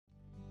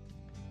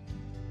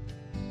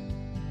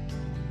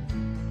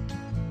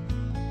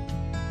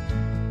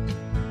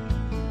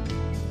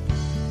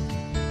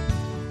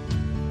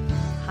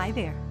Hi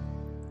there.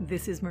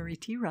 This is Marie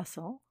T.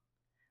 Russell.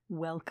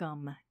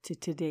 Welcome to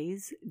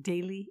today's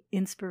Daily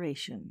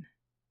Inspiration.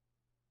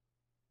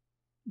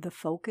 The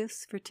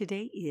focus for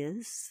today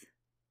is,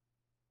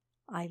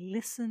 I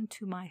listen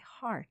to my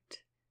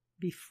heart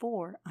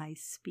before I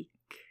speak.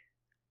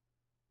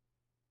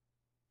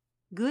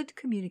 Good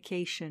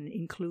communication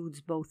includes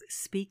both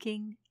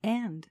speaking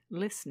and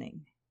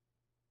listening.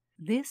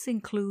 This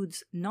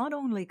includes not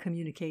only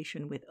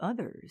communication with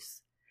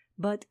others,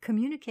 but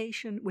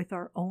communication with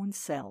our own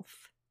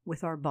self,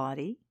 with our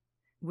body,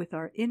 with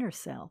our inner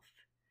self,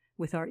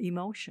 with our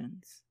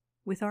emotions,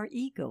 with our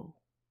ego.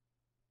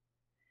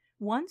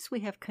 Once we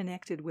have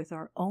connected with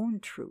our own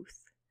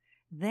truth,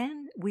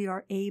 then we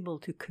are able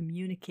to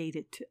communicate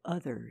it to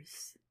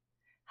others.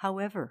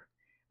 However,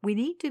 we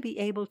need to be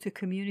able to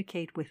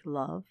communicate with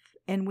love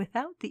and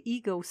without the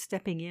ego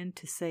stepping in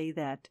to say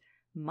that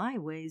my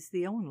way's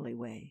the only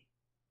way.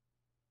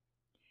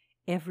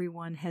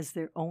 Everyone has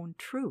their own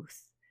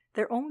truth,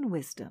 their own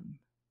wisdom,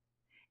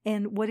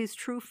 and what is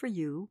true for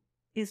you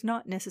is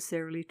not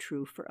necessarily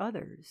true for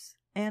others,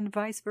 and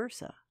vice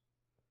versa.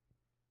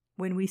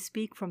 When we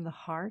speak from the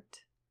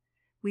heart,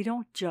 we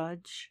don't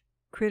judge,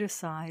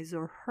 criticize,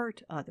 or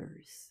hurt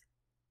others.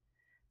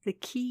 The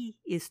key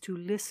is to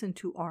listen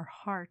to our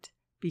heart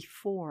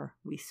before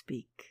we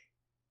speak.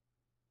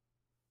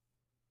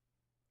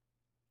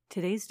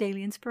 Today's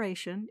daily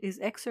inspiration is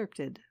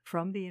excerpted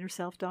from the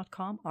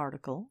InnerSelf.com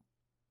article,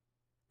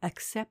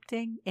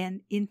 Accepting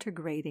and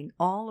Integrating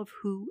All of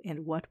Who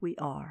and What We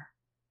Are,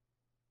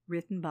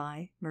 written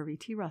by Marie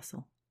T.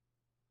 Russell.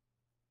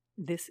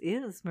 This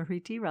is Marie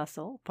T.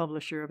 Russell,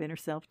 publisher of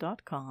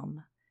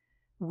InnerSelf.com,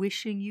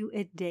 wishing you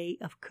a day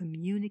of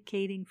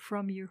communicating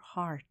from your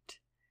heart,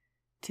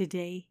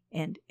 today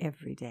and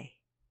every day.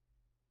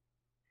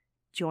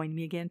 Join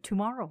me again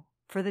tomorrow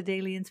for the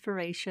daily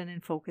inspiration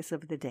and focus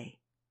of the day.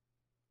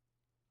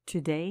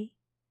 Today,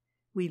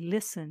 we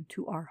listen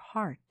to our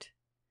heart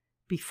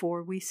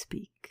before we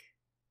speak.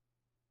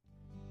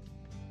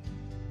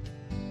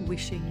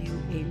 Wishing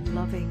you a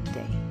loving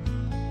day.